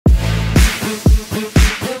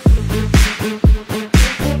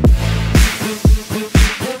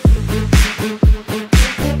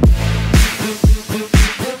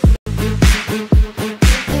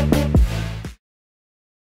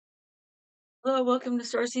Hello, welcome to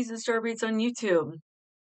Star Season Starbeats on YouTube.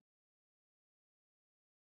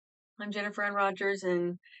 I'm Jennifer Ann Rogers,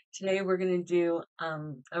 and today we're going to do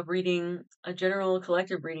a reading, a general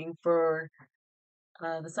collective reading for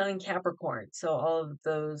the Sun in Capricorn. So all of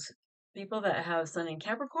those people that have Sun in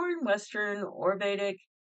Capricorn, Western or Vedic,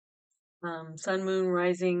 Sun, Moon,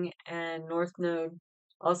 Rising, and North Node.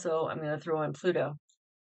 Also, I'm going to throw in Pluto.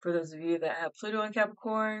 For those of you that have Pluto in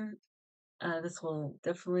Capricorn, this will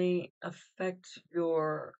definitely affect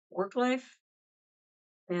your work life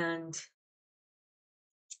and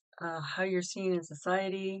how you're seen in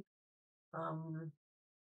society. You're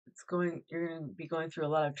going to be going through a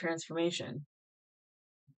lot of transformation.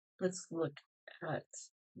 Let's look at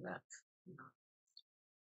that.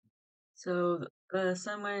 So the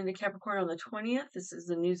sun went into Capricorn on the 20th. This is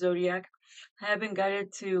the new zodiac. I have been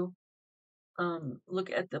guided to look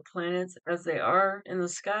at the planets as they are in the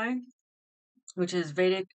sky, which is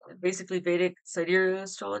Vedic, basically Vedic sidereal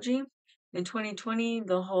astrology. In 2020,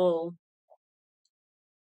 the whole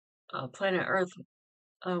planet Earth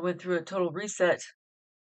went through a total reset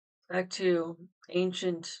back to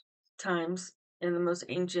ancient times, and the most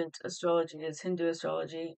ancient astrology is Hindu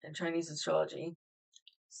astrology and Chinese astrology.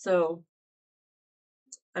 So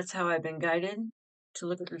that's how I've been guided to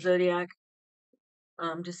look at the zodiac,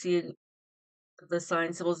 to see the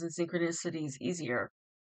sign symbols and synchronicities easier.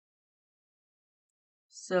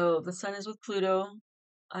 So the sun is with Pluto.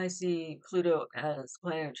 I see Pluto as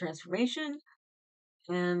planet of transformation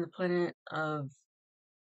and the planet of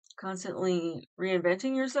constantly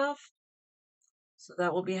reinventing yourself. So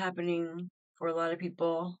that will be happening for a lot of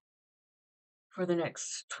people for the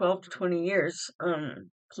next 12 to 20 years.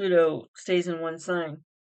 Pluto stays in one sign.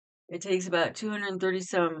 It takes about 230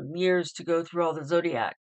 some years to go through all the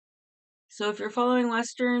zodiac. So if you're following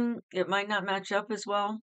Western, it might not match up as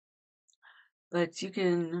well, but you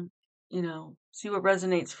can, see what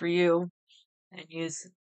resonates for you and use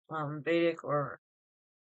Vedic or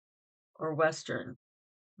Western.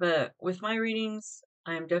 But with my readings,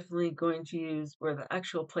 I am definitely going to use where the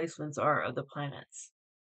actual placements are of the planets,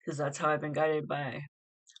 because that's how I've been guided by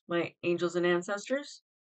my angels and ancestors.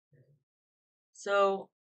 So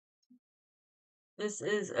this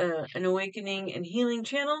is an awakening and healing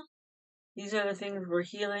channel. These are the things we're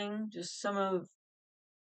healing, just some of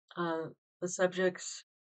the subjects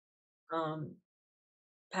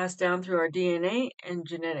passed down through our DNA and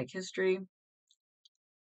genetic history.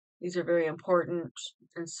 These are very important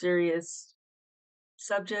and serious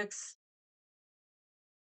subjects.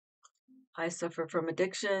 I suffer from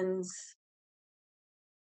addictions,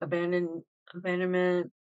 abandonment,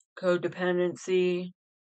 codependency,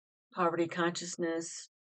 poverty consciousness.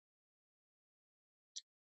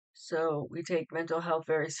 So we take mental health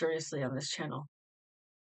very seriously on this channel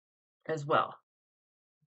as well.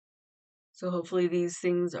 So hopefully these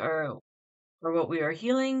things are what we are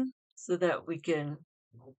healing so that we can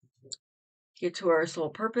get to our soul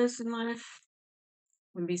purpose in life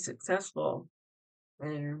and be successful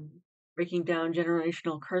in breaking down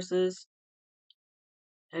generational curses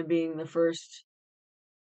and being the first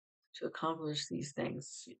to accomplish these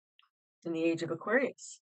things in the age of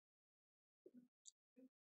Aquarius.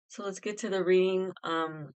 So let's get to the reading.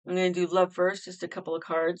 I'm going to do love first, just a couple of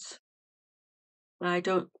cards. I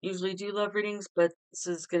don't usually do love readings, but this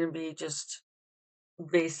is going to be just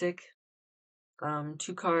basic.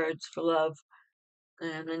 2 cards for love,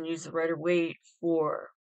 and then use the Rider-Waite for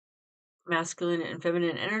masculine and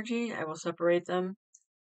feminine energy. I will separate them.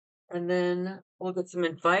 And then we'll get some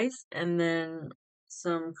advice and then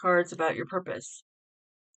some cards about your purpose.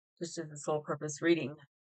 This is the soul purpose reading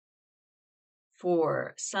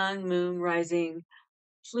for Sun, Moon, Rising,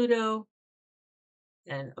 Pluto,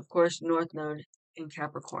 and of course, North Node in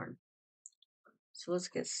Capricorn. So let's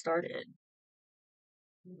get started.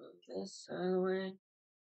 Move this out of the way.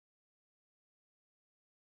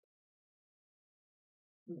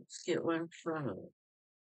 Let's get one from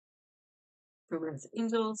Earth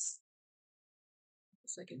Angels.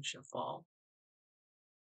 Second shuffle.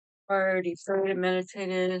 Already prayed and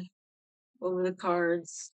meditated over the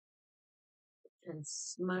cards and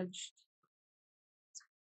smudged.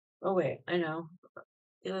 Oh wait, I know.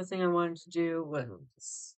 The other thing I wanted to do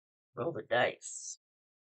was roll the dice.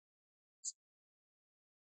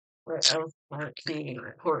 What else might be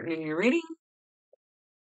important in your reading?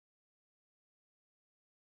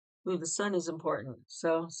 Ooh, the sun is important.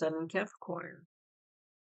 So, Sun in Capricorn.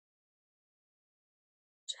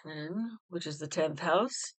 10, which is the 10th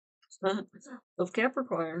house of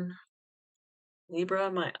Capricorn.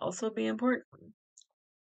 Libra might also be important.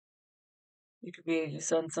 You could be a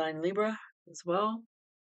sun sign Libra as well.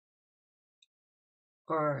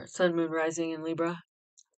 or Sun, Moon, Rising in Libra.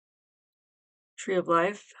 Tree of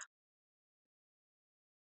Life.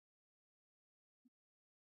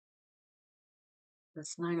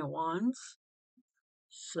 That's Nine of Wands.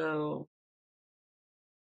 So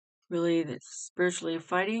really it's spiritually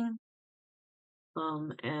fighting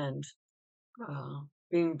and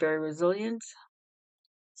being very resilient.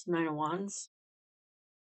 It's Nine of Wands.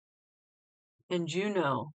 And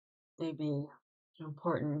Juno may be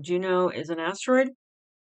important. Juno is an asteroid.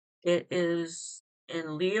 It is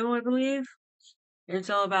in Leo, I believe. And it's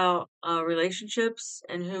all about relationships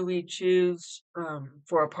and who we choose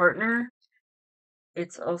for a partner.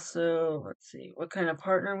 It's also, let's see, what kind of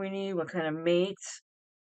partner we need, what kind of mate.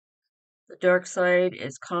 The dark side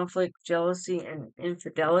is conflict, jealousy, and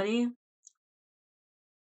infidelity.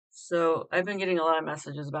 So I've been getting a lot of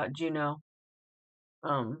messages about Juno,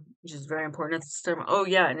 which is very important at this time. Oh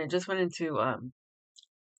yeah, and it just went into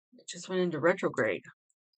retrograde.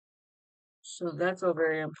 So that's all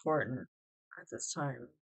very important at this time.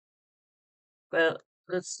 But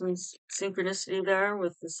there's some synchronicity there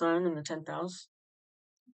with the sun in the 10th house,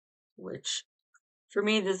 which for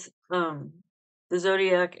me, this the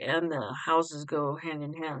zodiac and the houses go hand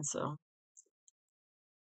in hand. So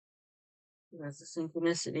there's a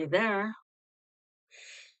synchronicity there.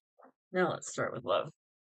 Now let's start with love.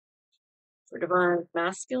 For divine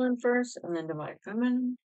masculine first, and then divine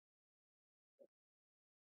feminine.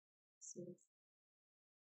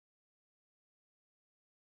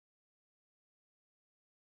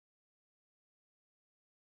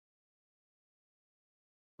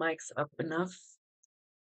 Mic's up enough.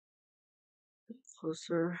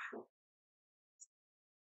 Closer.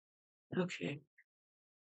 Okay.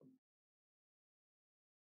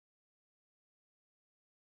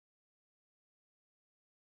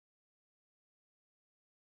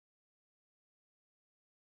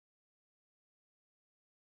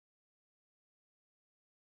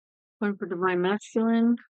 One for divine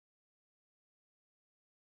masculine.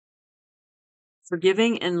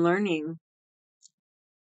 Forgiving and learning.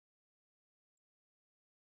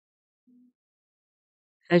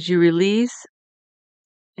 As you release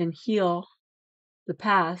and heal the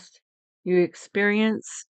past, you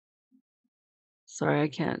experience, sorry, I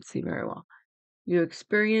can't see very well. You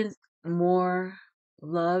experience more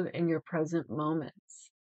love in your present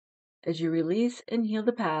moments. As you release and heal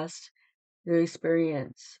the past, you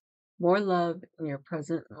experience more love in your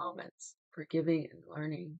present moments, forgiving and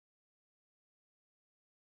learning.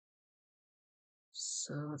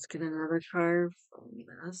 So let's get another card from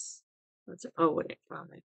this. Oh wait,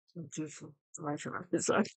 probably.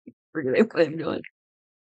 Forgetting what I'm doing.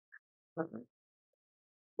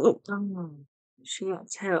 Oh, she got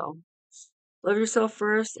tail. Love yourself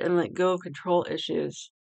first and let go of control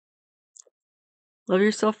issues. Love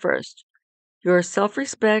yourself first. Your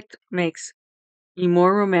self-respect makes you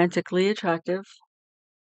more romantically attractive.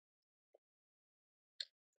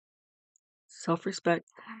 Self-respect.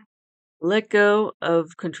 Let go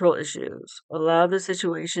of control issues. Allow the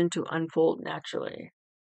situation to unfold naturally.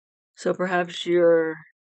 So perhaps you're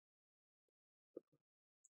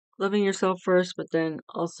loving yourself first, but then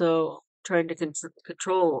also trying to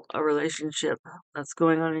control a relationship that's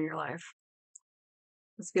going on in your life.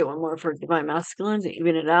 Let's get one more for divine masculine to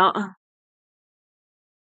even it out.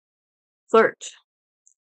 Flirt.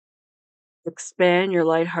 Expand your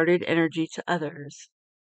lighthearted energy to others.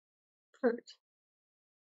 Flirt.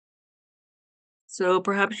 So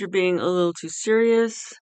perhaps you're being a little too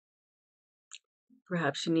serious.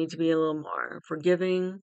 Perhaps you need to be a little more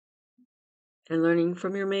forgiving and learning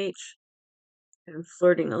from your mate and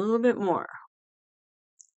flirting a little bit more.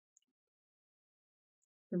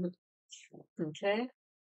 Okay?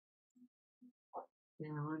 Yeah,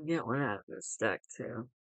 I'll get one out of this deck too.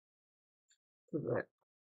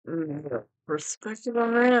 Get perspective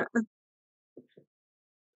on that.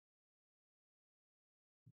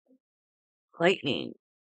 Lightning.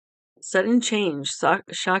 Sudden change,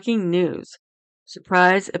 shocking news,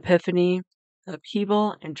 surprise, epiphany,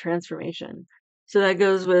 upheaval, and transformation. So that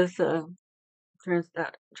goes with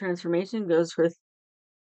that transformation goes with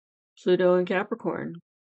Pluto and Capricorn.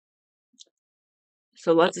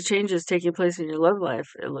 So lots of changes taking place in your love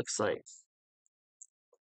life, it looks like.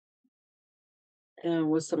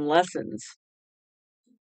 And with some lessons,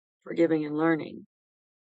 forgiving and learning.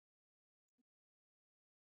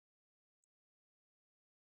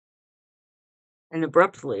 And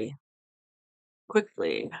abruptly,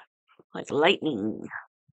 quickly, like lightning.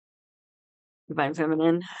 Divine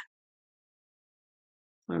Feminine.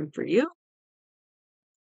 One for you.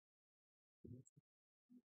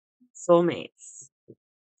 Soulmates.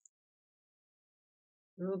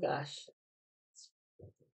 Oh gosh.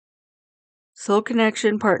 Soul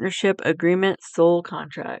connection, partnership, agreement, soul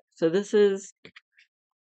contract. So this is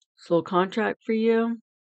soul contract for you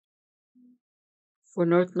for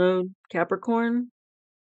North Node Capricorn.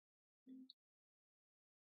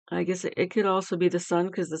 I guess it could also be the sun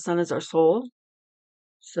because the sun is our soul.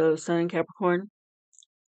 So sun and Capricorn.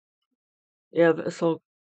 You have a soul.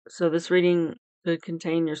 So this reading could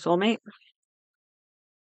contain your soulmate.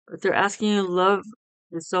 But they're asking you to love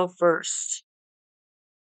yourself first.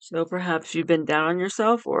 So perhaps you've been down on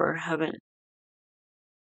yourself or haven't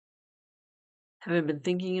been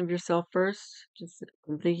thinking of yourself first. Just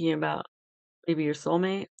been thinking about maybe your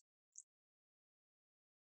soulmate.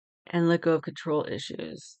 And let go of control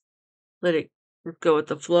issues. Let it go with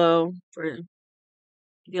the flow for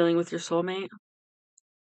dealing with your soulmate.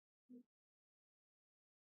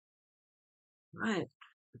 Right.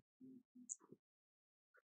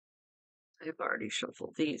 I've already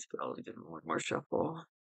shuffled these, but I'll do one more shuffle.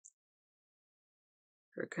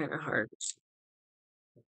 They're kind of hard.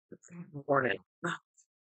 Morning.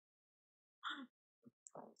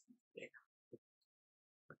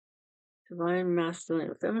 Divine masculine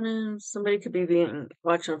and feminine. Somebody could be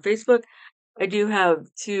watching on Facebook. I do have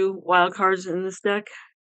 2 wild cards in this deck.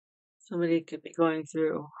 Somebody could be going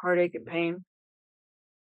through heartache and pain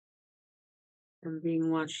and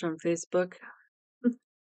being watched on Facebook.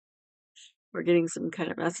 Or getting some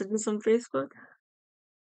kind of messages on Facebook.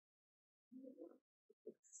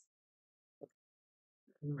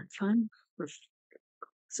 Fun.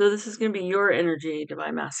 So this is going to be your energy,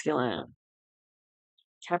 divine masculine.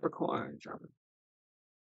 Capricorn.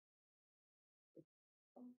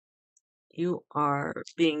 You are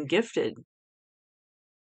being gifted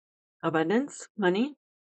abundance, money,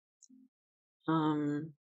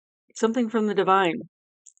 something from the divine.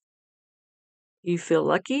 You feel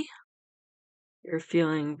lucky. You're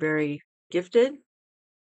feeling very gifted.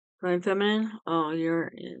 Divine feminine. Oh,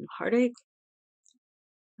 you're in heartache.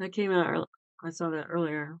 That came out. I saw that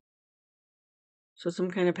earlier. So some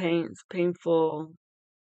kind of painful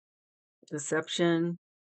deception.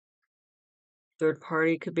 Third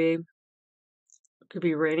party could be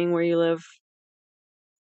raining where you live.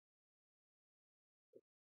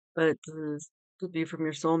 But this could be from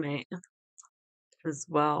your soulmate as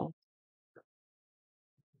well.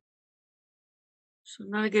 So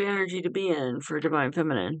not a good energy to be in for divine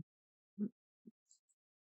feminine.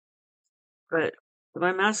 But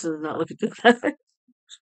divine masculine is not looking too bad.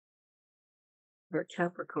 Or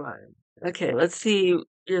Capricorn. Okay, let's see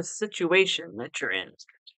your situation that you're in.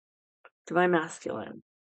 Divine masculine.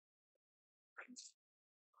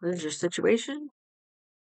 What is your situation?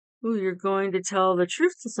 Ooh, you're going to tell the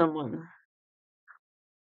truth to someone.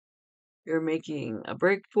 You're making a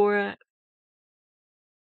break for it.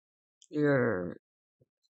 You're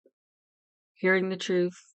hearing the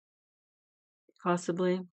truth,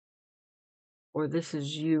 possibly. Or this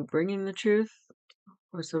is you bringing the truth.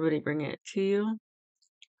 Or somebody bringing it to you.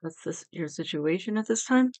 That's your situation at this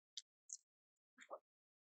time.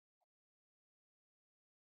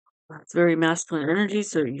 It's very masculine energy,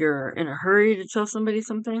 so you're in a hurry to tell somebody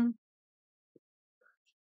something.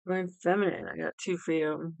 Divine feminine, I got 2 for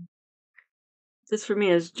you. This for me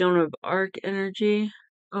is Joan of Arc energy.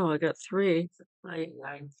 Oh, I got 3.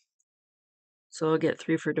 So I'll get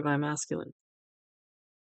 3 for divine masculine.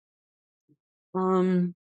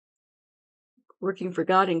 Working for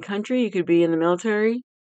God and country. You could be in the military.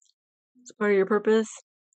 It's part of your purpose.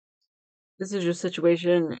 This is your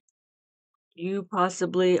situation. You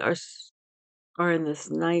possibly are in this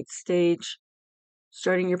 9th stage,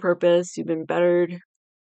 starting your purpose. You've been battered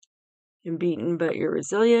and beaten, but you're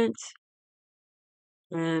resilient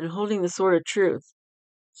and holding the sword of truth.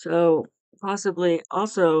 So possibly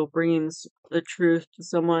also bringing the truth to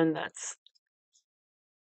someone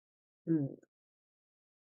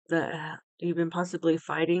that you've been possibly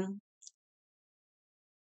fighting.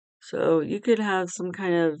 So you could have some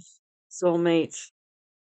kind of soulmate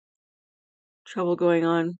trouble going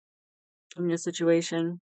on in your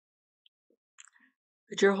situation.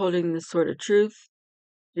 But you're holding this sort of truth.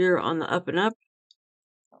 You're on the up and up.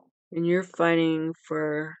 And you're fighting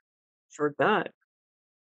for God.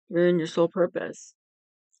 You're in your soul purpose.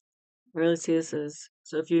 I really see this as,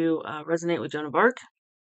 so if you resonate with Joan of Arc,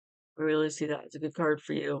 I really see that as a good card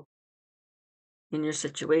for you in your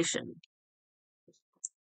situation.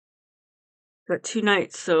 Got 2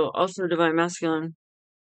 knights, so also divine masculine.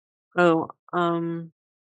 Oh,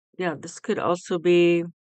 yeah, this could also be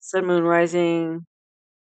sun, moon, rising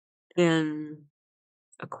in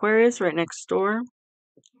Aquarius right next door.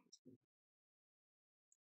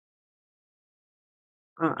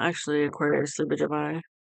 Actually, Aquarius, Libra, Gemini.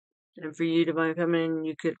 And for you, Divine Feminine,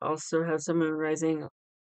 you could also have someone rising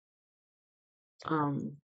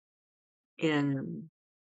in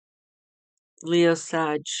Leo,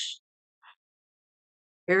 Sag,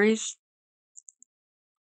 Aries.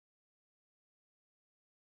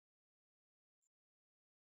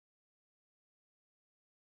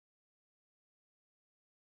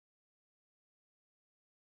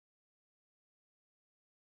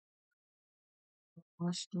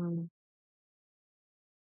 Awesome.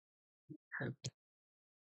 Okay.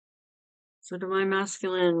 So Divine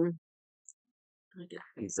Masculine, let me get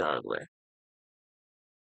these out of the way.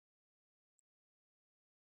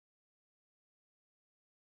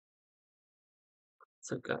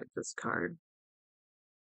 So got this card.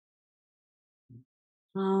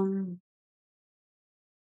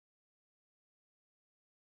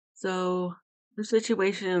 So the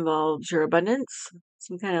situation involves your abundance,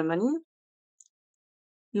 some kind of money.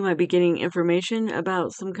 You might be getting information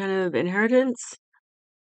about some kind of inheritance.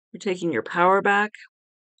 You're taking your power back,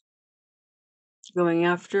 going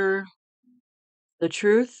after the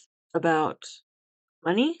truth about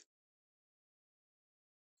money.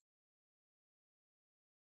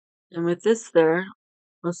 And with this there,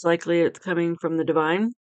 most likely it's coming from the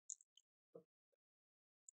divine.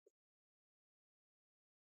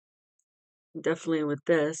 Definitely with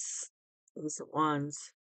this, Ace of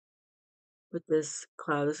Wands, with this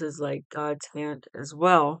cloud, this is like God's hand as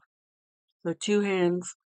well. So two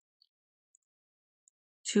hands,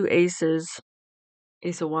 two aces,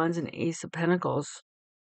 Ace of Wands and Ace of Pentacles.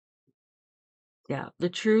 Yeah, the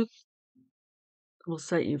truth will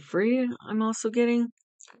set you free, I'm also getting.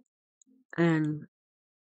 And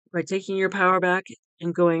by taking your power back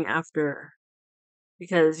and going after,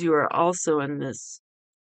 because you are also in this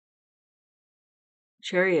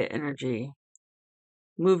Chariot energy,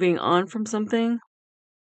 moving on from something,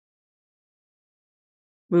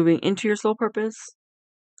 moving into your soul purpose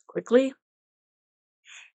quickly,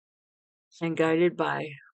 and guided by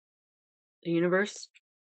the universe,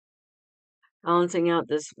 balancing out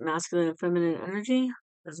this masculine and feminine energy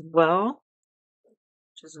as well,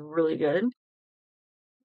 which is really good.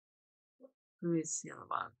 Let me see how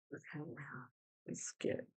about okay. Let's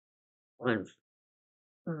get one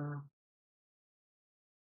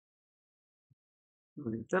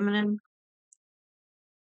feminine.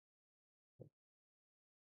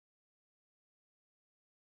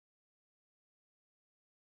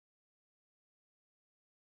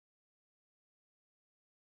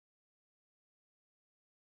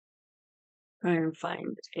 Try and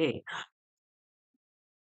find a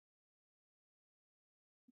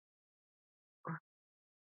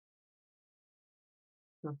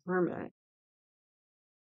hermit.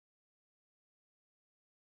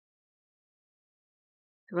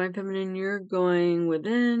 Divine feminine, you're going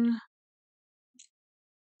within,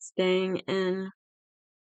 staying in.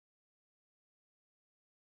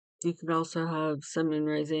 You could also have sun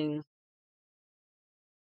rising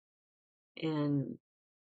in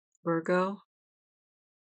Virgo.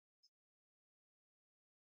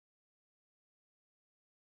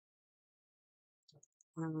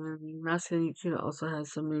 Masculine, you could also have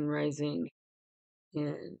sun rising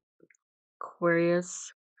in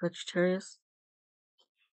Aquarius, Sagittarius.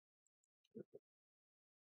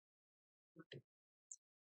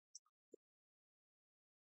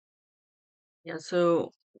 Yeah,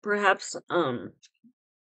 so perhaps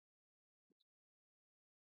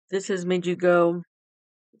this has made you go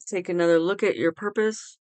take another look at your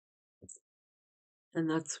purpose, and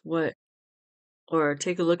that's what, or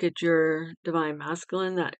take a look at your divine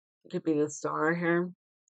masculine. That could be the star here,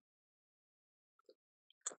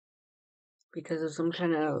 because of some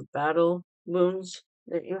kind of battle wounds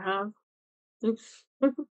that you have. Oops.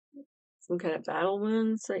 Some kind of battle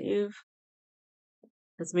wounds that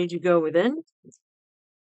that's made you go within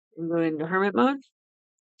and go into hermit mode.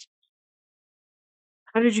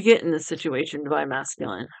 How did you get in this situation, divine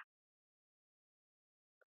masculine?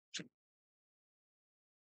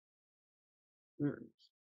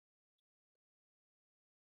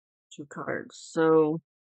 Two cards. So,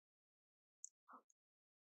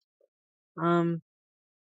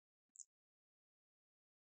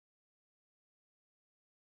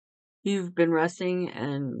 you've been resting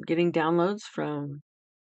and getting downloads from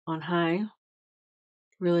on high,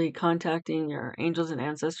 really contacting your angels and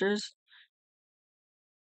ancestors,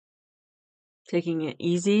 taking it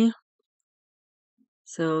easy.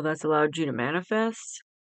 So that's allowed you to manifest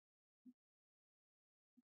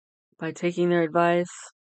by taking their advice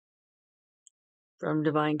from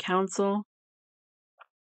divine counsel.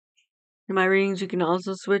 In my readings, you can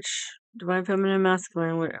also switch divine feminine,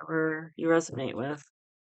 masculine, whatever you resonate with.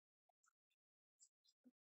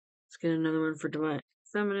 get another one for Divine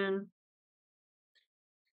Feminine.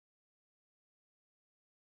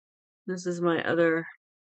 This is my other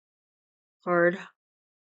card.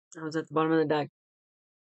 I was at the bottom of the deck.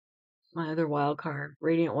 My other wild card,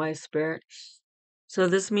 Radiant Wise Spirit. So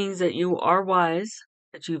this means that you are wise,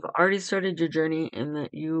 that you've already started your journey, and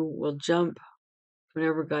that you will jump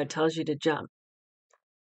whenever God tells you to jump.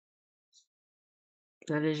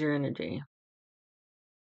 That is your energy.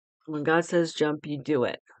 When God says jump, you do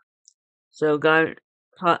it. So God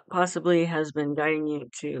possibly has been guiding you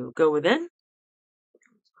to go within,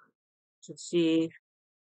 to see,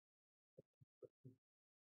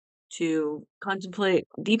 to contemplate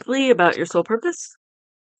deeply about your soul purpose.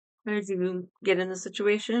 How did you get in the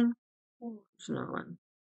situation? There's another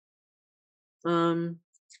one.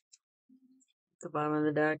 The bottom of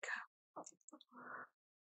the deck.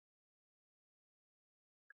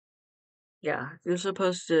 Yeah, you're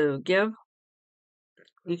supposed to give.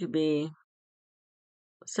 You could be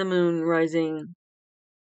Sun, Moon, Rising,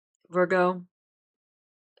 Virgo.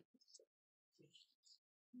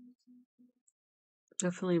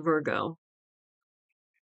 Definitely Virgo.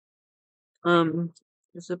 You're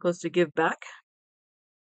supposed to give back.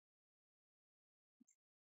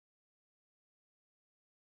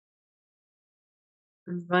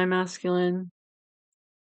 Divine Masculine.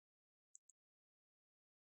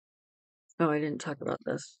 Oh, I didn't talk about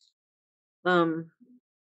this. And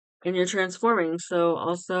you're transforming, so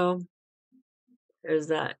also there's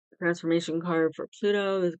that transformation card for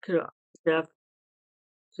Pluto. It could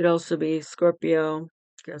also be Scorpio.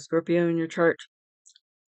 Got Scorpio in your chart.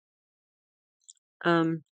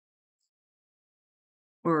 Or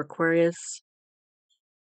Aquarius.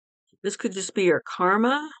 This could just be your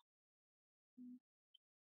karma.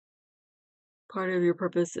 Part of your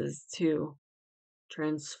purpose is to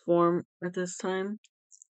transform at this time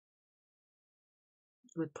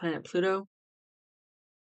with planet Pluto.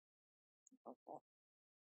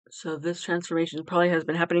 So this transformation probably has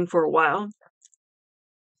been happening for a while.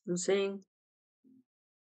 I'm saying,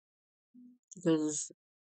 because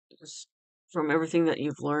just from everything that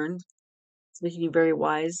you've learned, it's making you very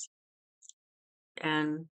wise.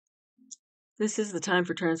 And this is the time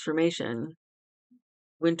for transformation,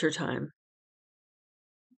 winter time.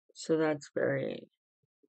 So that's very.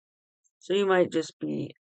 So you might just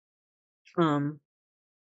be in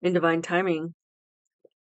divine timing,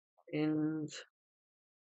 and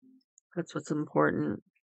that's what's important.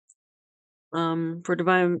 For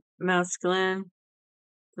Divine Masculine,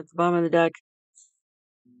 at the bottom of the deck,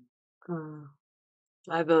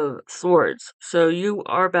 Five of Swords. So you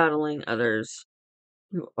are battling others.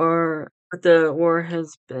 You are, but the war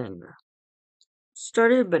has been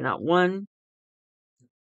started, but not won.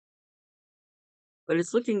 But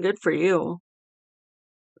it's looking good for you.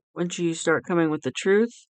 Once you start coming with the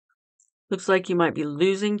truth, looks like you might be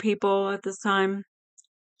losing people at this time.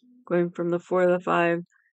 Going from the 4 to the 5,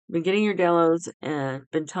 been getting your downloads and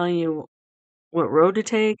been telling you what road to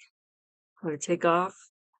take, how to take off,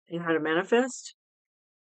 and how to manifest.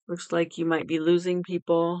 Looks like you might be losing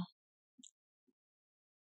people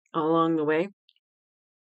along the way.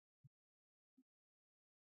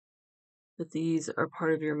 But these are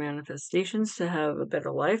part of your manifestations to have a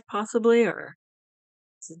better life, possibly, or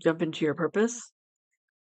to jump into your purpose.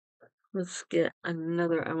 Let's get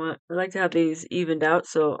another. I like to have these evened out,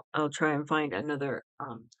 so I'll try and find another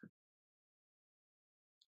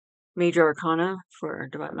major arcana for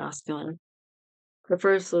Divine Masculine. But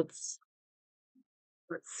first, let's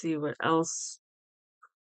see what else,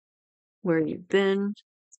 where you've been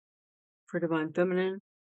for Divine Feminine.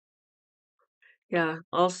 Yeah,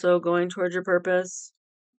 also going towards your purpose.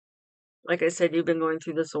 Like I said, you've been going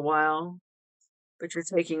through this a while, but you're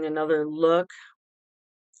taking another look.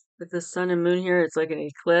 With the sun and moon here, it's like an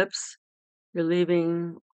eclipse. You're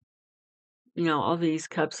leaving, all these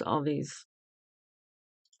cups, all these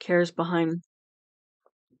cares behind,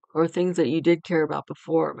 or things that you did care about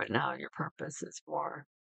before, but now your purpose is more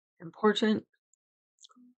important.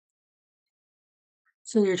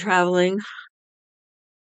 So you're traveling,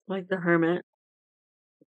 like the Hermit,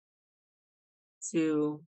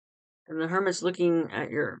 and the Hermit's looking at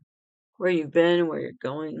where you've been, where you're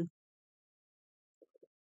going,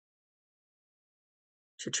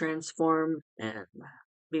 to transform and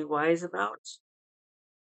be wise about.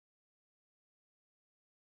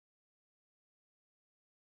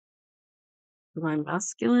 Divine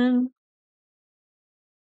Masculine.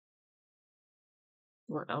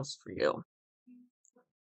 What else for you?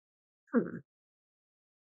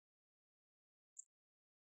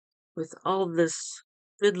 With all this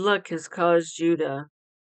good luck has caused you to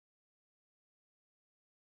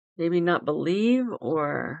maybe not believe,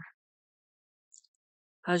 or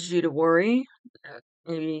causes you to worry.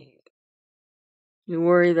 Maybe you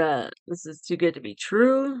worry that this is too good to be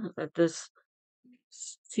true, that that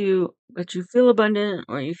you feel abundant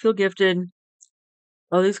or you feel gifted.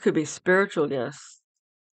 Oh, these could be spiritual gifts,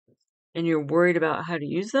 and you're worried about how to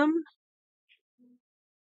use them,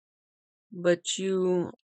 but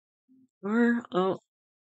you are, oh,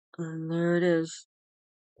 and there it is.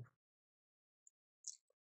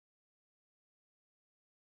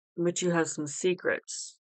 But you have some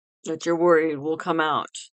secrets that you're worried will come out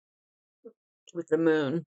with the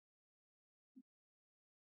moon.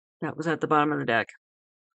 That was at the bottom of the deck.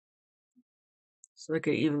 So I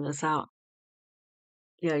could even this out.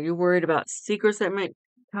 Yeah, you're worried about secrets that might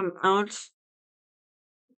come out.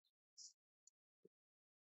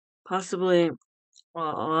 Possibly, well,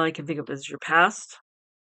 all I can think of is your past.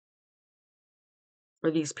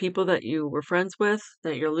 Or these people that you were friends with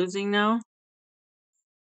that you're losing now.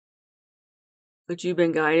 But you've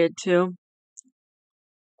been guided to.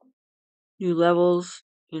 New levels,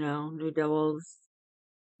 new devils,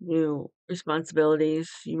 new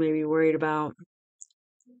responsibilities you may be worried about.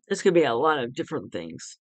 This could be a lot of different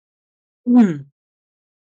things.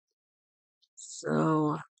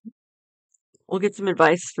 So we'll get some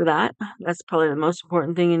advice for that. That's probably the most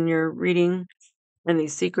important thing in your reading and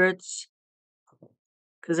these secrets,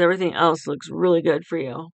 because everything else looks really good for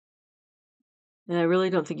you. And I really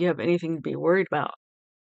don't think you have anything to be worried about.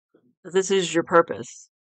 But this is your purpose.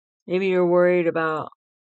 Maybe you're worried about,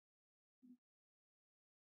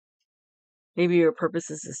 maybe your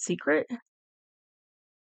purpose is a secret,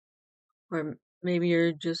 or maybe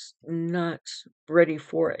you're just not ready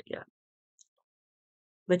for it yet.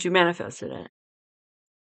 But you manifested it.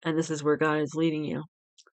 And this is where God is leading you,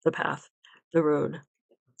 the path, the road.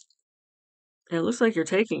 And it looks like you're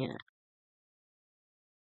taking it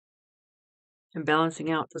and balancing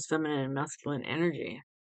out this feminine and masculine energy.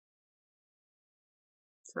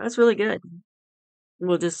 So that's really good.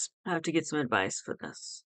 We'll just have to get some advice for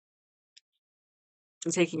this.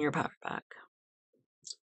 And taking your power back.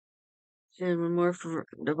 And one more for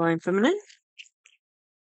Divine Feminine.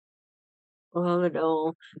 Oh,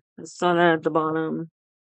 the sun at the bottom.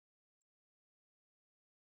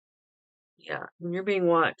 Yeah, and you're being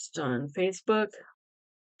watched on Facebook.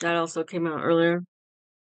 That also came out earlier.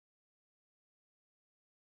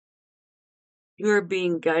 You are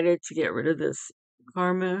being guided to get rid of this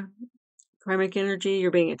karmic energy. You're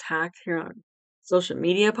being attacked here on social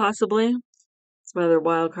media, possibly. It's my other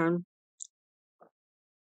wild card.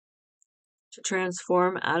 To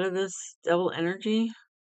transform out of this devil energy,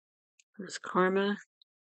 this karma,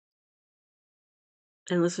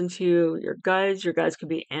 and listen to your guides. Your guides could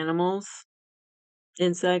be animals,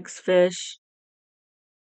 insects, fish,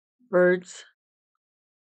 birds,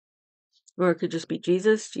 or it could just be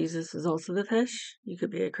Jesus. Jesus is also the fish. You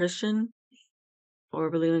could be a Christian or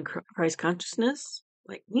believe in Christ consciousness,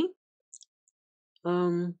 like me.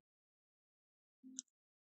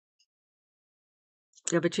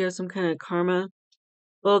 Yeah, but you have some kind of karma.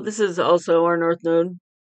 Well, this is also our North Node.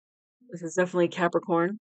 This is definitely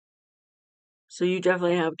Capricorn. So you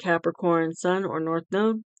definitely have Capricorn Sun or North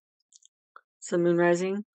Node, Sun, Moon,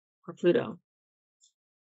 Rising, or Pluto.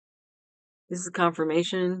 This is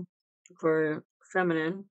confirmation for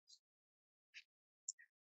feminine.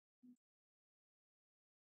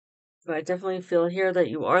 But I definitely feel here that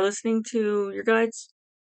you are listening to your guides.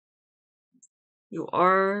 You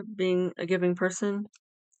are being a giving person.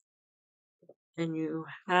 And you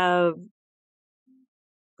have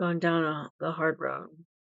gone down the hard road,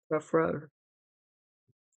 rough road,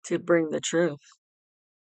 to bring the truth.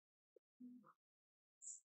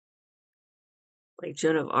 Like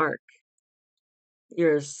Joan of Arc.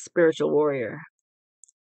 You're a spiritual warrior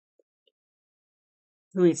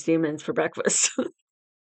who eats demons for breakfast.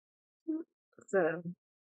 So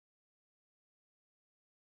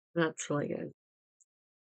that's really good.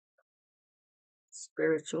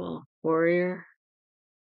 Spiritual warrior,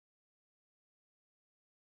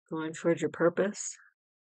 going towards your purpose,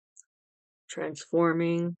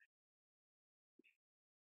 transforming,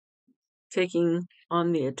 taking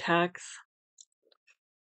on the attacks,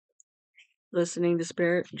 listening to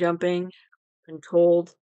spirit, jumping, and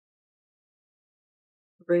told,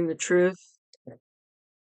 bring the truth,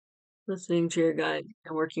 listening to your guide,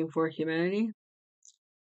 and working for humanity,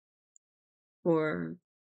 or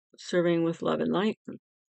serving with love and light.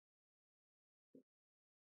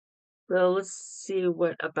 So let's see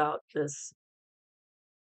what about this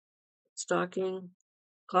stalking,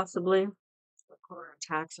 possibly, or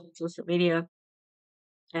attacks on social media,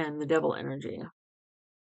 and the devil energy.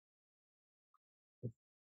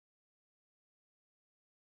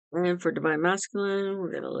 And for Divine Masculine,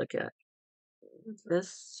 we're going to look at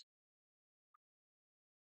this.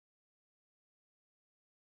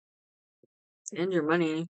 And your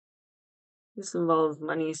money. This involves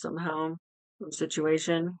money somehow. Some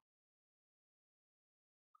situation.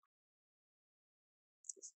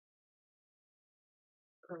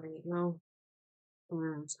 There you go.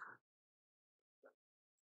 And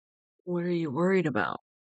what are you worried about?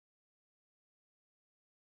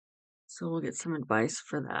 So we'll get some advice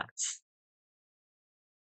for that.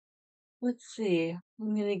 Let's see.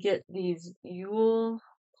 I'm going to get these Yule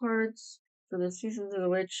cards for the Seasons of the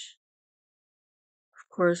Witch.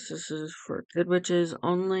 Of course, this is for good witches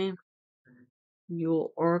only.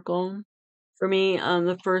 Yule Oracle. For me,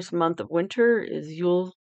 the first month of winter is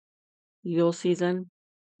Yule season.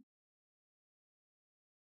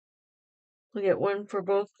 We'll get one for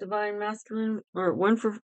both Divine Masculine, or one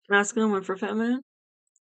for masculine, one for feminine.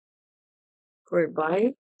 For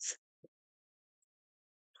advice.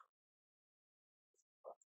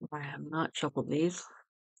 I have not shuffled these.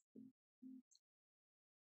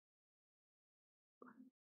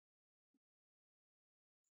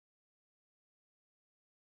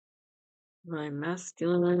 My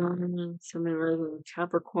masculine, semi-rising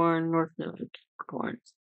Capricorn, North Node Capricorn.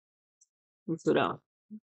 Let's put out.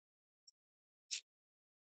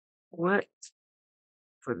 What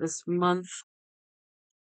for this month?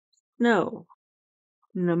 No.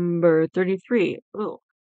 Number 33. Oh,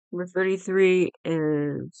 number 33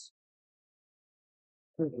 is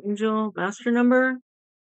an angel master number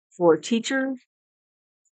for teacher.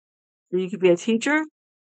 So you could be a teacher,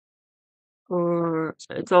 or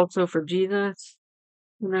it's also for Jesus,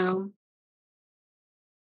 or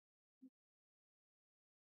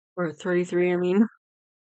 33, I mean.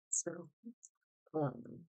 So,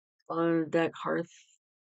 on deck hearth,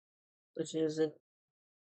 which is a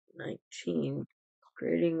 19,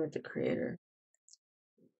 creating with the creator.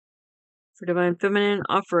 For divine feminine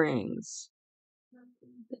offerings,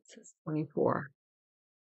 it says 24.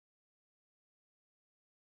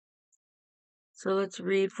 So let's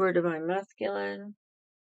read for divine masculine.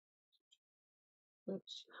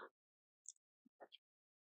 Oops.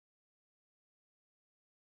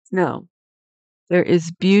 No. There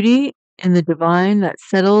is beauty in the divine that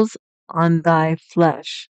settles on thy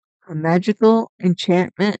flesh, a magical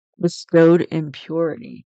enchantment bestowed in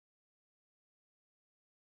purity.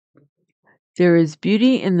 There is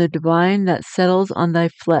beauty in the divine that settles on thy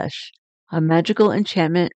flesh, a magical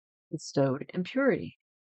enchantment bestowed in purity.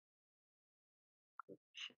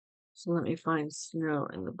 So let me find snow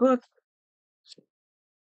in the book.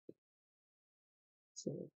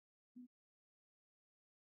 So,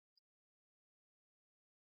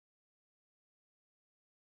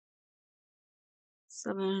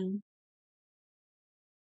 7.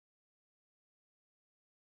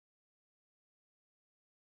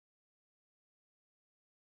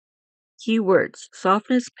 Keywords: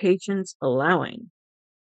 softness, patience, allowing.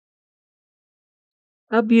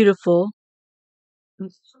 How beautiful.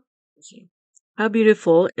 How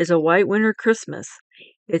beautiful is a white winter Christmas.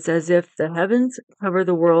 It's as if the heavens cover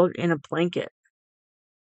the world in a blanket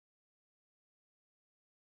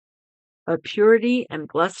of purity and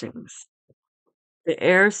blessings. The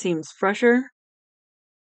air seems fresher.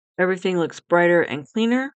 Everything looks brighter and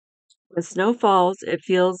cleaner. When snow falls, it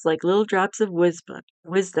feels like little drops of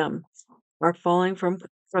wisdom are falling from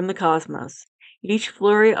the cosmos. Each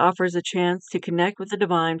flurry offers a chance to connect with the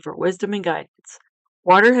divine for wisdom and guidance.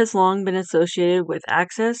 Water has long been associated with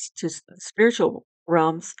access to spiritual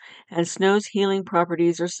realms, and snow's healing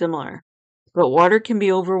properties are similar. But water can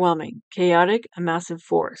be overwhelming, chaotic, a massive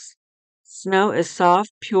force. Snow is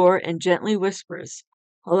soft, pure, and gently whispers,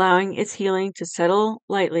 allowing its healing to settle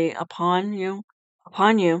lightly upon you,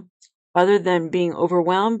 rather than being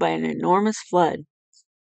overwhelmed by an enormous flood.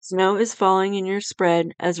 Snow is falling in your spread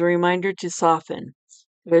as a reminder to soften.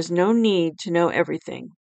 There is no need to know everything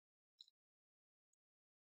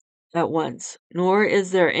at once, nor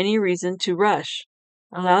is there any reason to rush.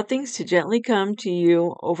 Allow things to gently come to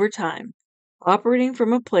you over time. Operating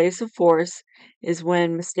from a place of force is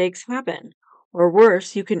when mistakes happen, or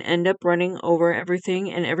worse, you can end up running over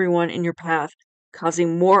everything and everyone in your path,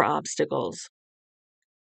 causing more obstacles,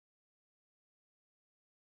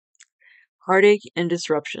 heartache, and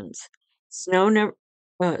disruptions. Snow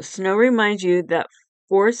reminds you that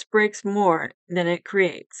force breaks more than it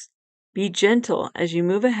creates. Be gentle as you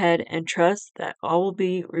move ahead and trust that all will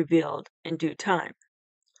be revealed in due time.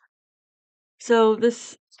 So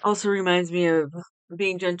this also reminds me of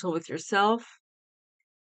being gentle with yourself.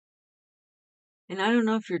 And I don't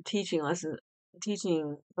know if you're teaching,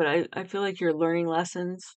 but I feel like you're learning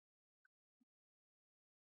lessons.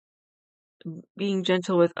 being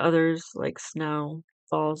gentle with others like snow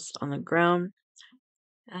falls on the ground,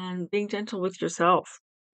 and being gentle with yourself.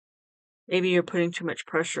 Maybe you're putting too much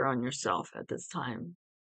pressure on yourself at this time.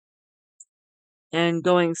 And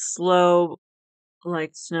going slow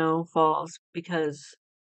like snow falls because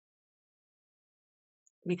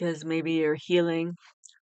maybe you're healing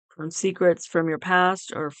from secrets from your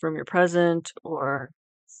past or from your present, or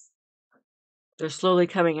they're slowly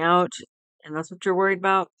coming out, and that's what you're worried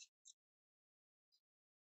about.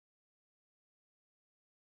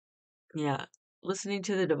 Yeah, listening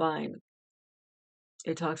to the divine,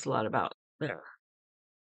 it talks a lot about there.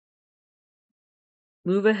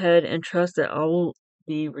 Move ahead and trust that all will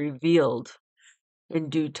be revealed in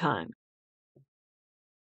due time.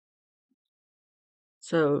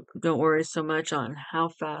 So don't worry so much on how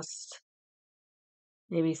fast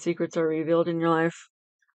maybe secrets are revealed in your life.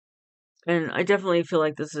 And I definitely feel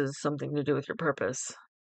like this is something to do with your purpose.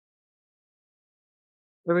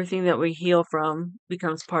 Everything that we heal from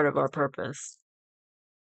becomes part of our purpose.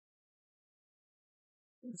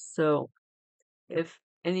 So if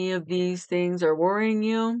any of these things are worrying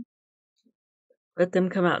you, let them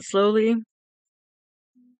come out slowly,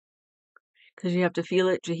 because you have to feel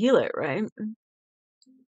it to heal it, right?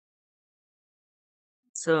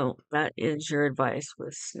 So that is your advice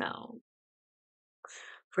with snow.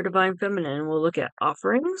 For Divine Feminine, we'll look at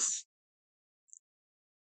offerings.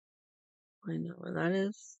 I know where that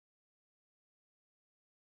is.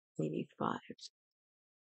 85.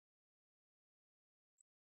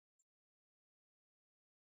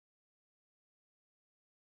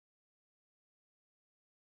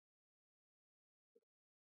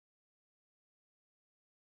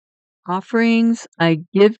 Offerings, I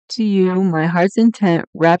give to you my heart's intent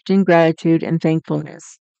wrapped in gratitude and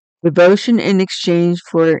thankfulness. Devotion in exchange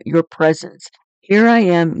for your presence. Here I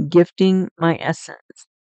am gifting my essence.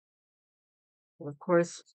 Of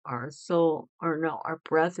course, our soul, or no, our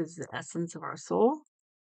breath is the essence of our soul.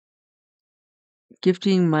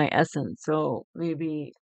 Gifting my essence. So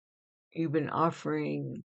maybe you've been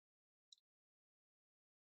offering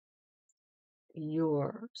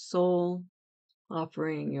your soul,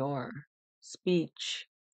 offering your speech,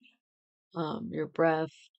 your breath,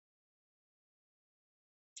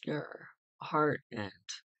 your heart and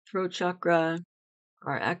throat chakra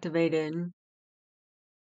are activated.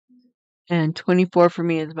 And 24 for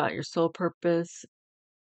me is about your soul purpose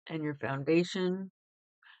and your foundation.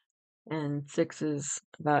 And 6 is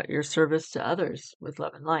about your service to others with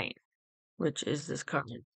love and light, which is this card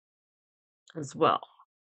as well.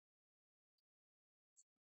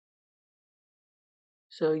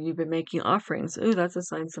 So you've been making offerings. Ooh, that's a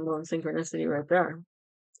sign, symbol, and synchronicity right there.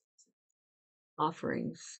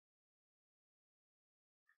 Offerings.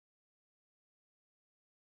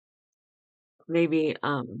 Maybe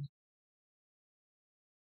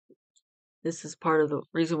this is part of the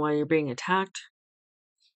reason why you're being attacked,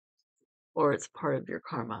 or it's part of your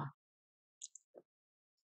karma.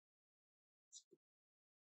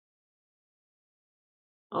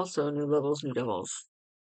 Also, new levels, new devils.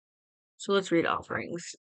 So let's read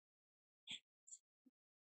offerings.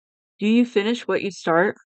 Do you finish what you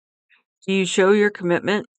start? Do you show your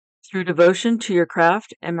commitment through devotion to your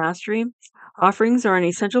craft and mastery? Offerings are an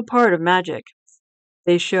essential part of magic.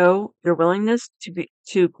 They show your willingness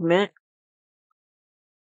to commit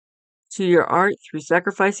to your art through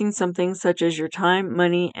sacrificing something such as your time,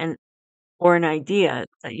 money, or an idea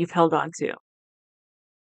that you've held on to.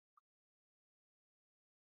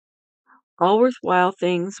 All worthwhile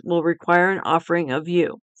things will require an offering of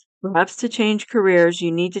you. Perhaps to change careers,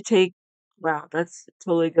 you need to take. Wow, that's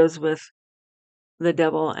totally goes with the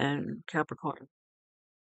devil and Capricorn.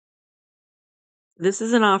 This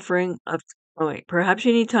is an offering of. Oh, wait. Perhaps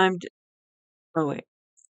you need time to. Oh, wait.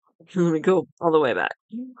 Let me go all the way back.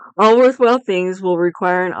 All worthwhile things will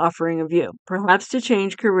require an offering of you. Perhaps to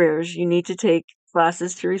change careers, you need to take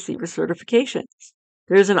classes to receive a certification.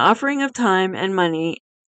 There is an offering of time and money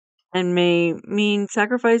and may mean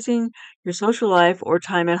sacrificing your social life or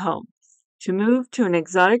time at home. To move to an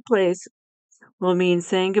exotic place will mean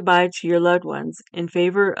saying goodbye to your loved ones in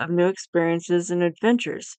favor of new experiences and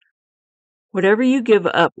adventures. Whatever you give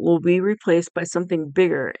up will be replaced by something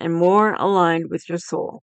bigger and more aligned with your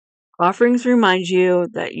soul. Offerings remind you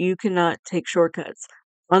that you cannot take shortcuts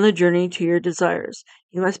on the journey to your desires.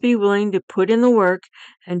 You must be willing to put in the work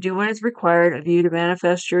and do what is required of you to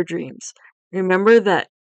manifest your dreams. Remember that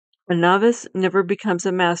a novice never becomes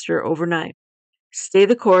a master overnight. Stay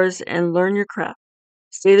the course and learn your craft.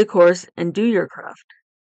 Stay the course and do your craft.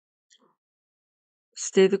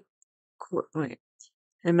 Stay the course,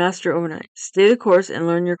 and master overnight. Stay the course and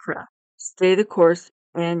learn your craft. Stay the course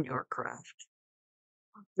and your craft.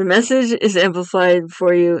 The message is amplified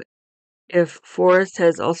for you if Forest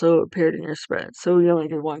has also appeared in your spread. So we only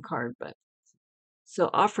did one card, but so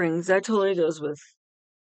offerings, that totally goes with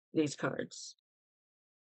these cards.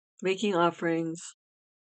 Making offerings.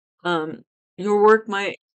 Your work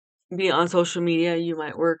might be on social media. You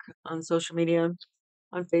might work on social media,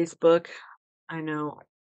 on Facebook. I know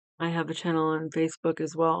I have a channel on Facebook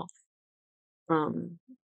as well.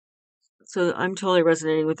 So I'm totally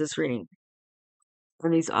resonating with this reading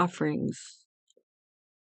on these offerings.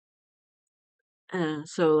 And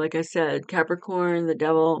so, like I said, Capricorn, the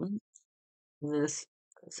devil, this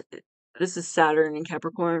this is Saturn in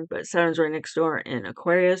Capricorn, but Saturn's right next door in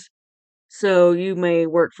Aquarius. So you may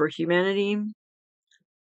work for humanity,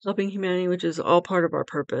 helping humanity, which is all part of our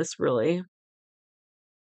purpose, really.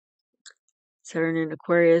 Saturn in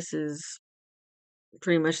Aquarius is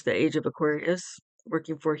pretty much the age of Aquarius.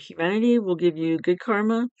 Working for humanity will give you good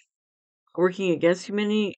karma. Working against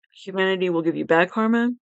humanity will give you bad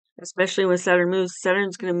karma, especially when Saturn moves.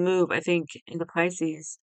 Saturn's going to move, I think, into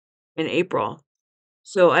Pisces in April.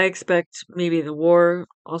 So I expect maybe the war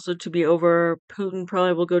also to be over. Putin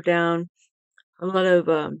probably will go down. A lot of,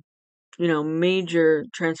 major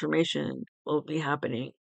transformation will be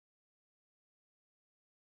happening.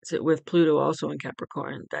 With Pluto also in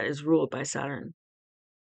Capricorn, that is ruled by Saturn.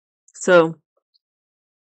 So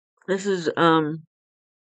this is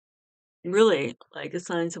really like a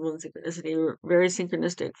sign, symbol, and synchronicity. Very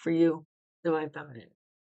synchronistic for you, Divine Feminine.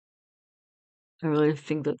 I really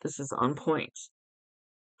think that this is on point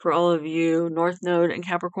for all of you, North Node and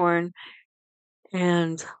Capricorn,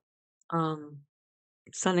 and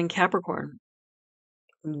Sun in Capricorn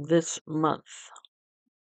this month.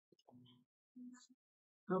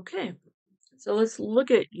 Okay, so let's look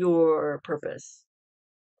at your purpose.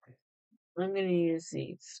 I'm going to use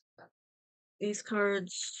these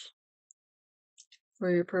cards for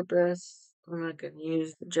your purpose. I'm not going to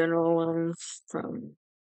use the general ones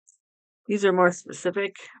these are more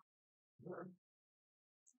specific.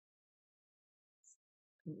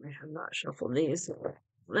 I have not shuffled these.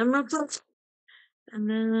 And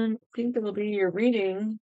then I think that'll be your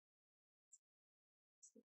reading.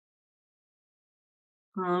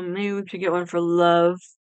 Maybe we should get one for love.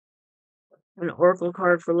 An oracle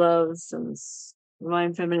card for love, since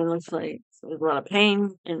Divine Feminine looks like there's a lot of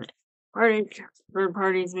pain and heartache. Third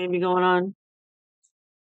parties maybe going on.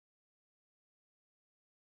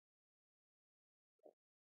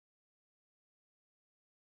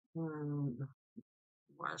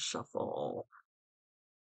 Let's shuffle.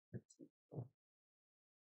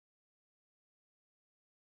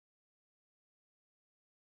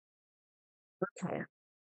 Okay.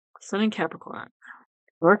 Sun in Capricorn.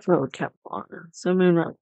 North Node Capricorn. Sun, Moon,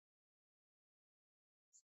 Rising.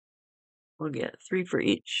 We'll get 3 for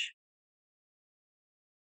each.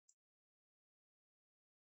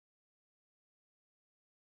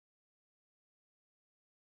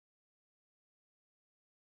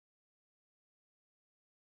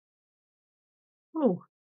 Oh.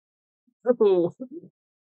 Oh.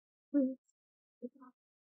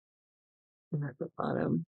 At the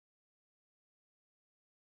bottom.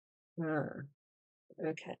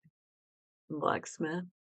 Okay. Blacksmith.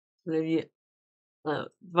 Maybe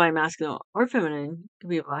Divine Masculine or Feminine could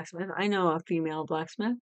be a blacksmith. I know a female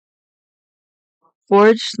blacksmith.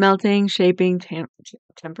 Forge, smelting, shaping,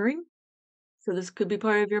 tempering. So this could be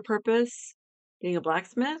part of your purpose. Being a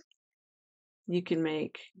blacksmith, you can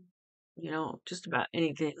make, just about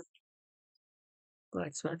anything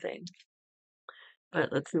blacksmithing.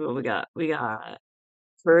 But let's see what we got. We got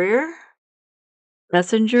courier,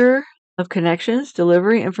 messenger of connections,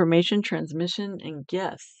 delivery, information, transmission, and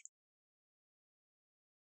gifts.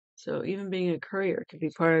 So even being a courier could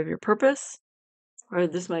be part of your purpose, or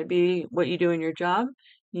this might be what you do in your job.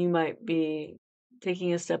 You might be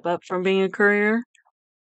taking a step up from being a courier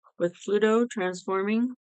with Pluto,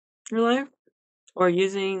 transforming your life, or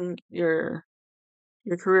using your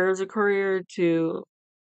career as a courier to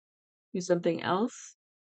do something else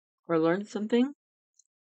or learn something.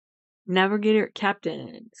 Navigator,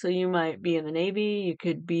 captain. So you might be in the Navy. You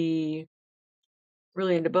could be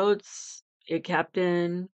really into boats. A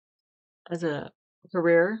captain as a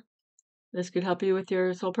career. This could help you with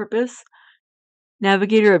your soul purpose.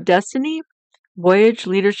 Navigator of destiny. Voyage,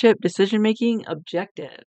 leadership, decision making,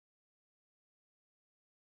 objective.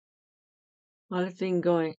 A lot of things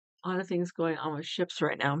going on with ships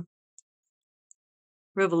right now.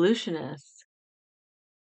 Revolutionist.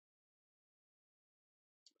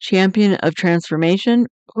 Champion of transformation.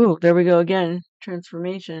 Oh, there we go again.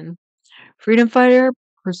 Transformation. Freedom fighter,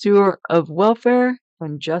 pursuer of welfare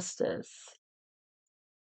and justice.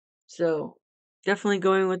 So definitely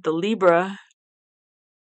going with the Libra,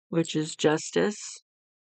 which is justice.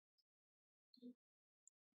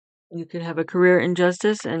 You could have a career in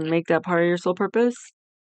justice and make that part of your soul purpose,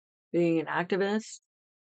 being an activist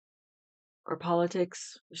or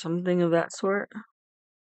politics or something of that sort.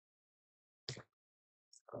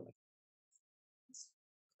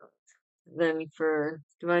 Then for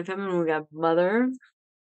Divine Feminine, we got Mother.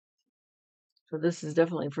 So this is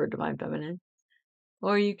definitely for Divine Feminine.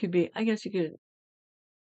 Or you could be, I guess you could,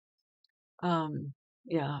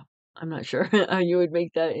 yeah, I'm not sure how you would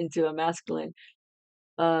make that into a masculine.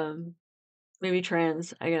 Maybe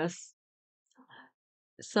trans, I guess.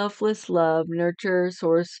 Selfless love, nurture,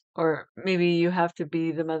 source, or maybe you have to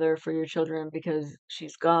be the mother for your children because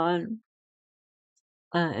she's gone,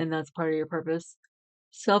 and that's part of your purpose.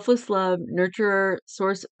 Selfless love, nurturer,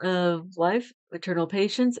 source of life, eternal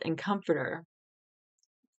patience, and comforter.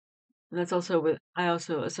 And that's also with, I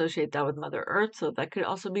also associate that with Mother Earth, so that could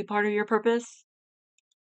also be part of your purpose.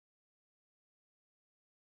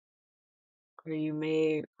 Or you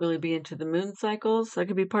may really be into the moon cycles, that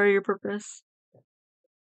could be part of your purpose.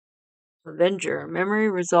 Avenger,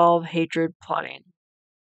 memory, resolve, hatred, plotting.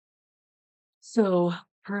 So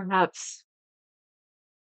perhaps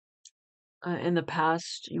in the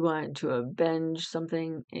past you wanted to avenge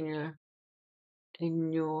something in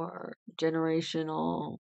your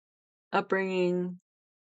generational upbringing,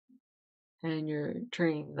 and you're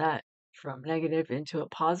turning that from negative into a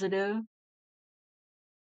positive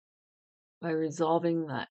by resolving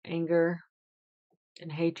that anger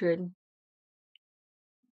and hatred.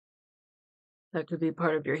 That could be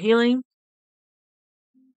part of your healing.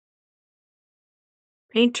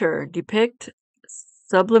 Painter, depict,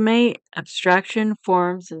 sublimate, abstraction,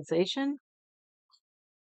 form, sensation.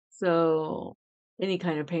 So any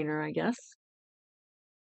kind of painter, I guess,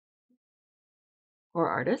 or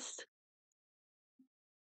artist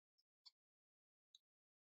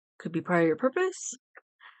could be part of your purpose.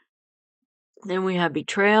 Then we have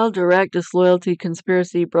betrayal, direct, disloyalty,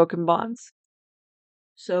 conspiracy, broken bonds.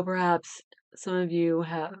 So perhaps some of you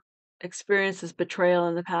have experienced this betrayal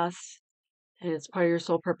in the past, and it's part of your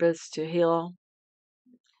soul purpose to heal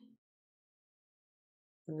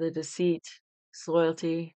the deceit,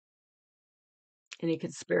 disloyalty, any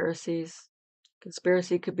conspiracies.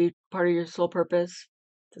 Conspiracy could be part of your soul purpose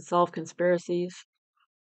to solve conspiracies,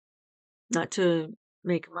 not to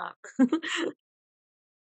make them up.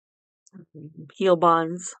 Heal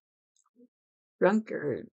bonds.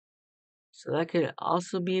 Drunkard. So that could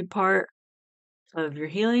also be part of your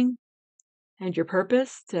healing and your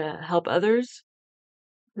purpose to help others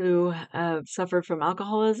who have suffered from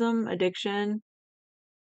alcoholism, addiction,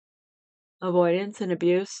 avoidance, and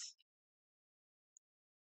abuse.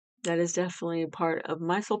 That is definitely a part of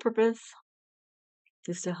my soul purpose,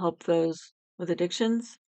 is to help those with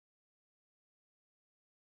addictions,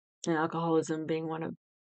 and alcoholism being one of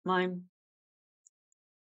mine.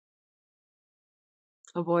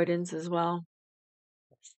 Avoidance as well.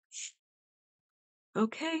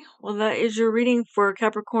 Okay, well, that is your reading for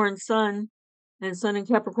Capricorn Sun and Sun in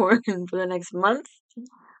Capricorn for the next month.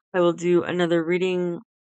 I will do another reading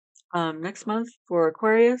next month for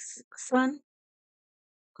Aquarius Sun,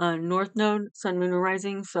 North Node, Sun, Moon, and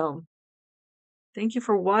Rising. So thank you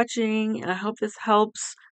for watching. I hope this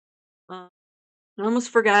helps. I almost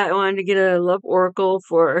forgot I wanted to get a love oracle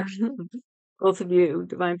for both of you,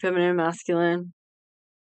 Divine Feminine, Masculine.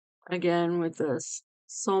 Again, with this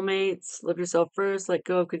soulmates, love yourself first, let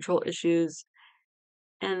go of control issues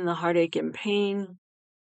and the heartache and pain.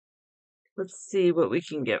 Let's see what we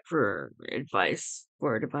can get for advice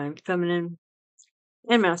for Divine Feminine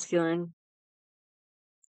and Masculine.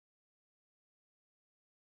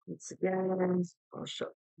 Once again, I'll show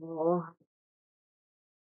all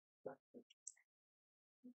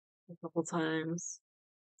a couple times.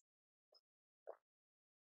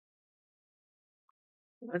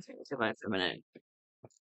 Let's see, Divine Feminine.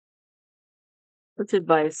 What's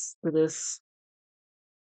advice for this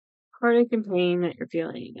heartache and pain that you're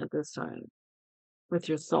feeling at this time with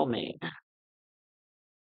your soulmate?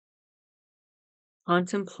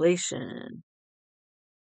 Contemplation.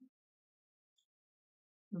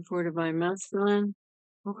 And for Divine Masculine,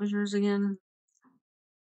 what was yours again?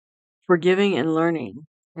 Forgiving and learning,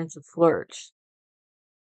 and to flirt,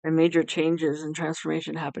 and major changes and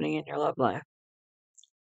transformation happening in your love life.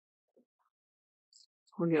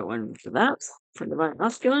 We'll get one for that. For Divine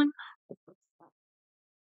Masculine,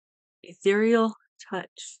 ethereal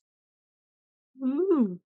touch.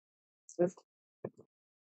 Ooh. Let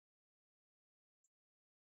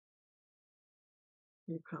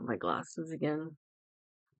me put on my glasses again.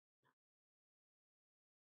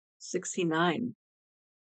 69.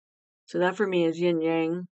 So that for me is yin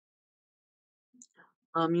yang.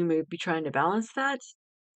 You may be trying to balance that.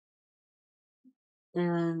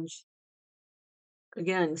 And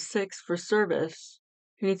again, 6 for service.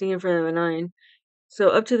 Anything in front of a 9. So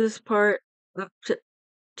up to this part of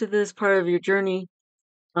your journey,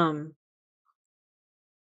 um,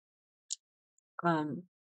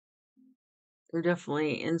 you're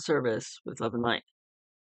definitely in service with love and light.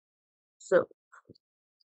 So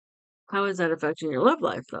how is that affecting your love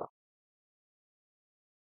life, though?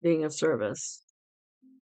 Being of service.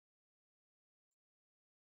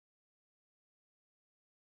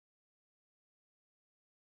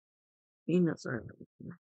 Being of service.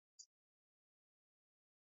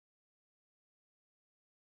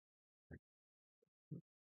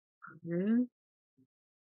 Mhm.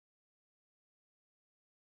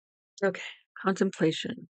 Okay,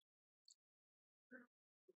 contemplation.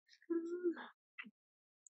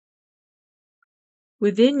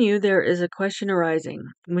 Within you, there is a question arising.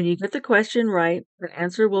 When you get the question right, the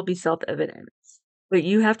answer will be self evident. But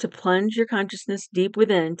you have to plunge your consciousness deep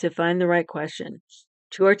within to find the right question,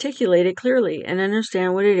 to articulate it clearly and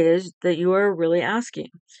understand what it is that you are really asking.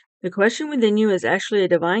 The question within you is actually a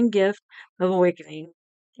divine gift of awakening.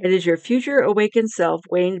 It is your future awakened self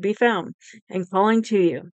waiting to be found and calling to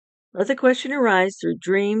you. Let the question arise through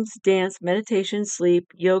dreams, dance, meditation, sleep,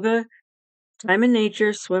 yoga, time in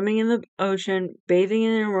nature, swimming in the ocean, bathing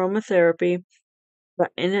in aromatherapy,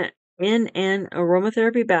 in an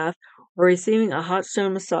aromatherapy bath, or receiving a hot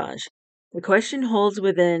stone massage. The question holds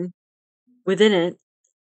within it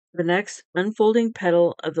the next unfolding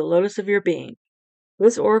petal of the lotus of your being.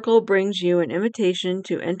 This oracle brings you an invitation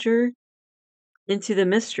to enter into the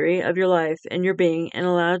mystery of your life and your being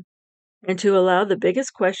and to allow the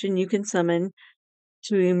biggest question you can summon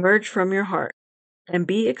to emerge from your heart and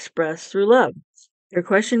be expressed through love. Your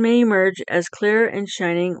question may emerge as clear and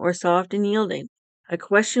shining or soft and yielding, a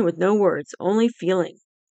question with no words, only feeling.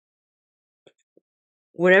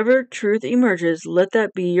 Whatever truth emerges, let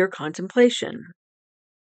that be your contemplation.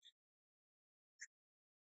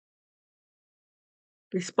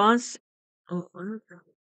 Response. Oh,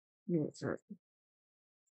 sorry.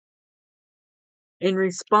 In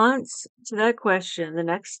response to that question, the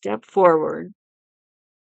next step forward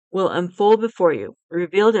will unfold before you,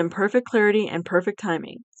 revealed in perfect clarity and perfect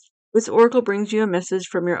timing. This oracle brings you a message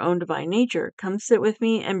from your own divine nature. Come sit with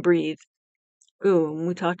me and breathe. Ooh,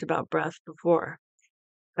 we talked about breath before.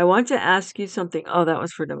 I want to ask you something. Oh, that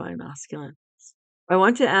was for divine masculine. I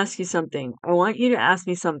want to ask you something. I want you to ask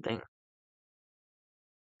me something.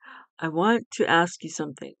 I want to ask you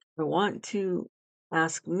something. I want to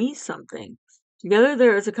ask me something. Together,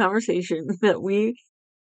 there is a conversation that we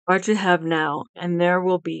are to have now, and there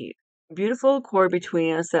will be a beautiful accord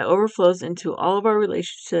between us that overflows into all of our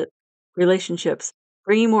relationships,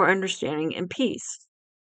 bringing more understanding and peace.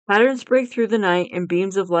 Patterns break through the night and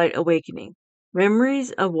beams of light awakening.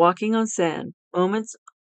 Memories of walking on sand, moments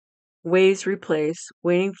waves replace,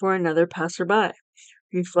 waiting for another passerby.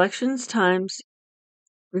 Reflections, time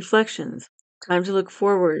to look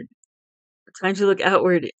forward, time to look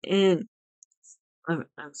outward in. I'm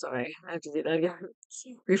sorry, I have to do that again.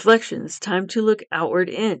 Reflections, time to look outward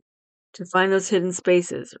in, to find those hidden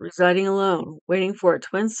spaces, residing alone, waiting for a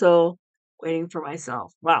twin soul, waiting for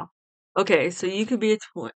myself. Wow. Okay, so you could be a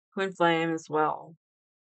twin flame as well.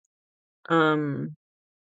 And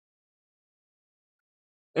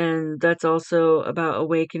that's also about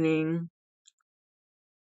awakening.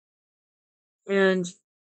 And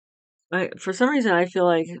for some reason, I feel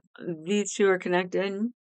like these two are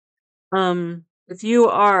connected. If you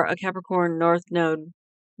are a Capricorn North Node,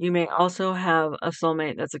 you may also have a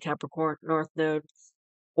soulmate that's a Capricorn North Node,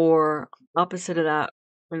 or opposite of that,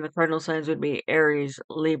 and the cardinal signs would be Aries,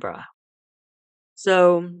 Libra.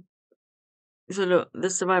 So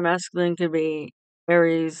this divine masculine could be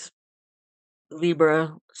Aries,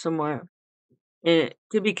 Libra, somewhere. It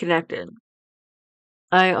could be connected.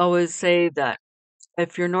 I always say that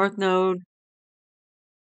if your North Node,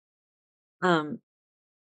 and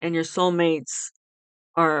your soulmates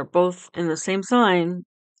are both in the same sign,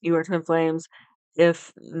 you are twin flames.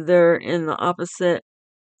 If they're in the opposite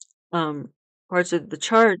parts of the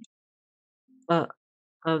chart of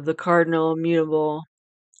the cardinal, mutable,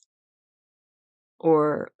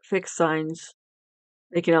 or fixed signs,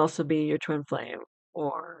 they can also be your twin flame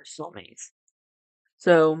or soulmates.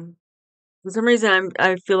 So for some reason,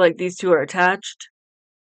 I feel like these two are attached.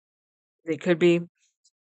 They could be,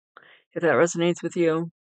 if that resonates with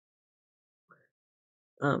you.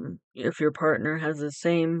 If your partner has the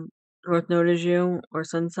same North Node as you or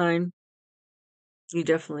Sun sign, you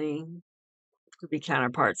definitely could be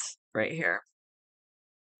counterparts right here.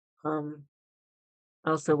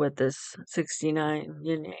 Also with this 69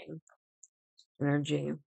 yin yang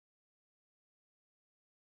energy.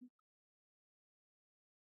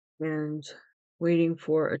 And waiting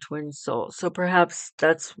for a twin soul. So perhaps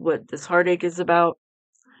that's what this heartache is about,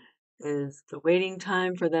 is the waiting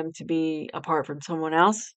time for them to be apart from someone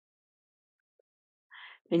else,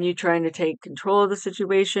 and you trying to take control of the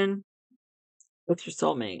situation with your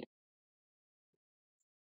soulmate.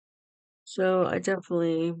 So I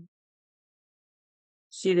definitely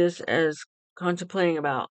see this as contemplating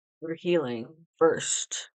about your healing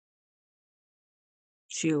first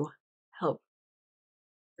to help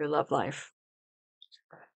your love life.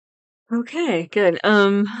 Okay, good.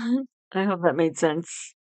 I hope that made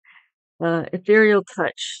sense. Ethereal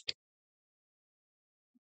touch,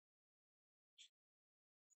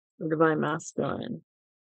 the divine masculine.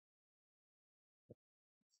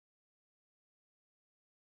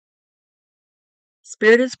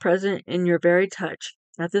 Spirit is present in your very touch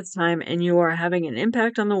at this time, and you are having an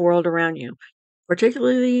impact on the world around you,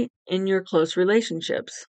 particularly in your close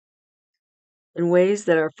relationships, in ways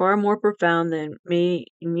that are far more profound than may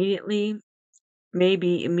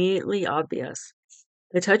be immediately obvious.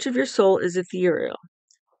 The touch of your soul is ethereal,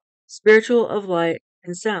 spiritual, of light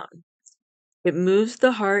and sound. It moves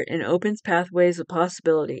the heart and opens pathways of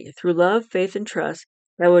possibility through love, faith, and trust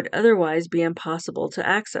that would otherwise be impossible to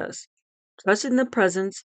access. Trust in the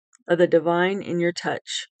presence of the divine in your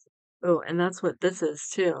touch. Oh, and that's what this is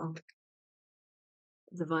too.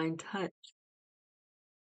 Divine touch.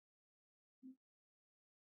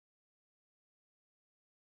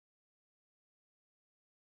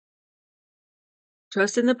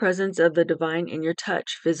 Trust in the presence of the divine in your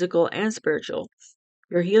touch, physical and spiritual.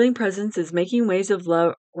 Your healing presence is making waves of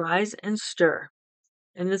love rise and stir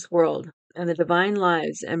in this world, and the divine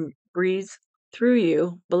lives and breathes through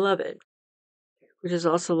you, beloved, which is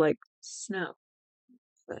also like snow.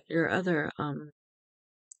 But your other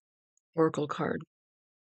oracle card.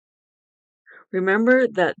 Remember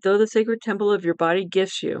that though the sacred temple of your body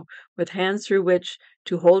gifts you with hands through which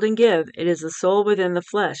to hold and give, it is the soul within the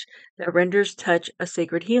flesh that renders touch a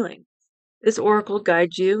sacred healing. This oracle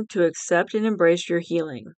guides you to accept and embrace your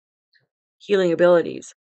healing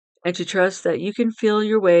abilities, and to trust that you can feel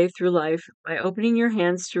your way through life by opening your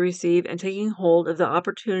hands to receive and taking hold of the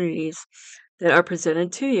opportunities that are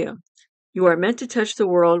presented to you. You are meant to touch the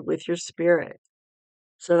world with your spirit.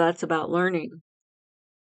 So that's about learning,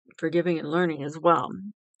 forgiving and learning as well,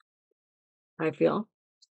 I feel.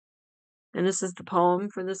 And this is the poem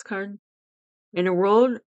for this card. In a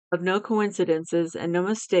world of no coincidences and no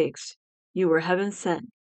mistakes, you were heaven sent.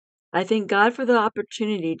 I thank God for the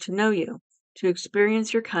opportunity to know you, to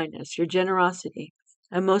experience your kindness, your generosity,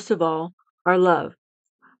 and most of all, our love.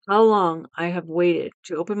 How long I have waited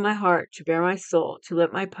to open my heart, to bare my soul, to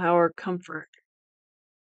let my power comfort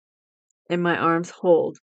and my arms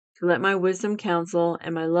hold, to let my wisdom counsel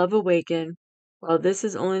and my love awaken. While this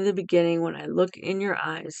is only the beginning, when I look in your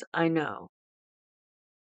eyes, I know.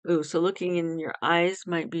 Ooh, so looking in your eyes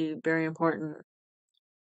might be very important,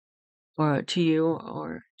 or to you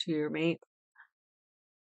or to your mate.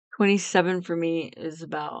 27 for me is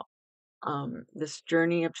about this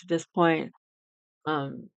journey up to this point.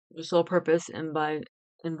 Your soul purpose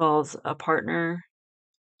involves a partner,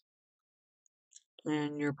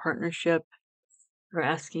 and your partnership are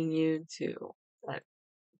asking you to, that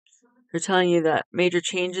they're telling you that major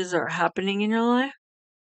changes are happening in your life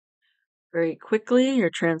very quickly. You're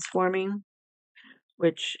transforming,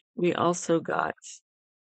 which we also got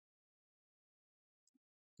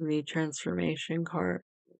the transformation card.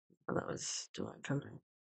 Oh, that was doing something.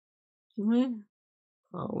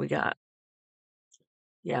 Oh, we got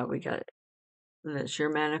this.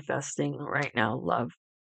 You're manifesting right now, love.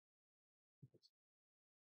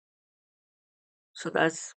 So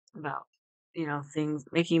that's about, things,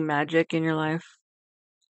 making magic in your life.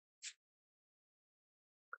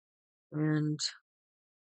 And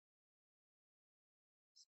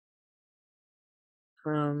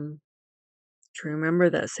to remember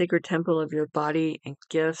that sacred temple of your body and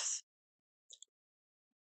gifts.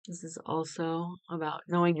 This is also about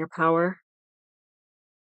knowing your power,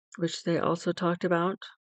 which they also talked about,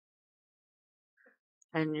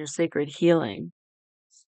 and your sacred healing,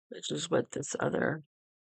 which is what this other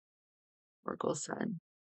oracle said.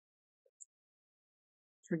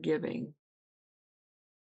 Forgiving.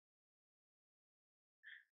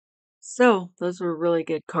 So those were really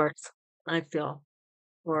good cards, I feel,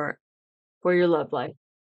 for your love life.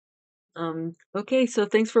 Okay, so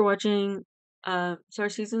thanks for watching Star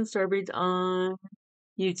Season Starbreeds on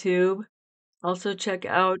YouTube. Also check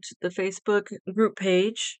out the Facebook group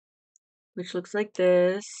page which looks like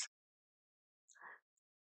this.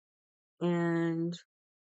 And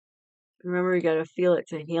remember, you got to feel it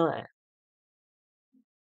to heal it.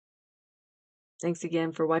 Thanks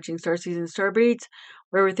again for watching Star Season Starbreeds,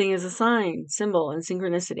 where everything is a sign, symbol, and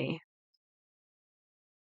synchronicity.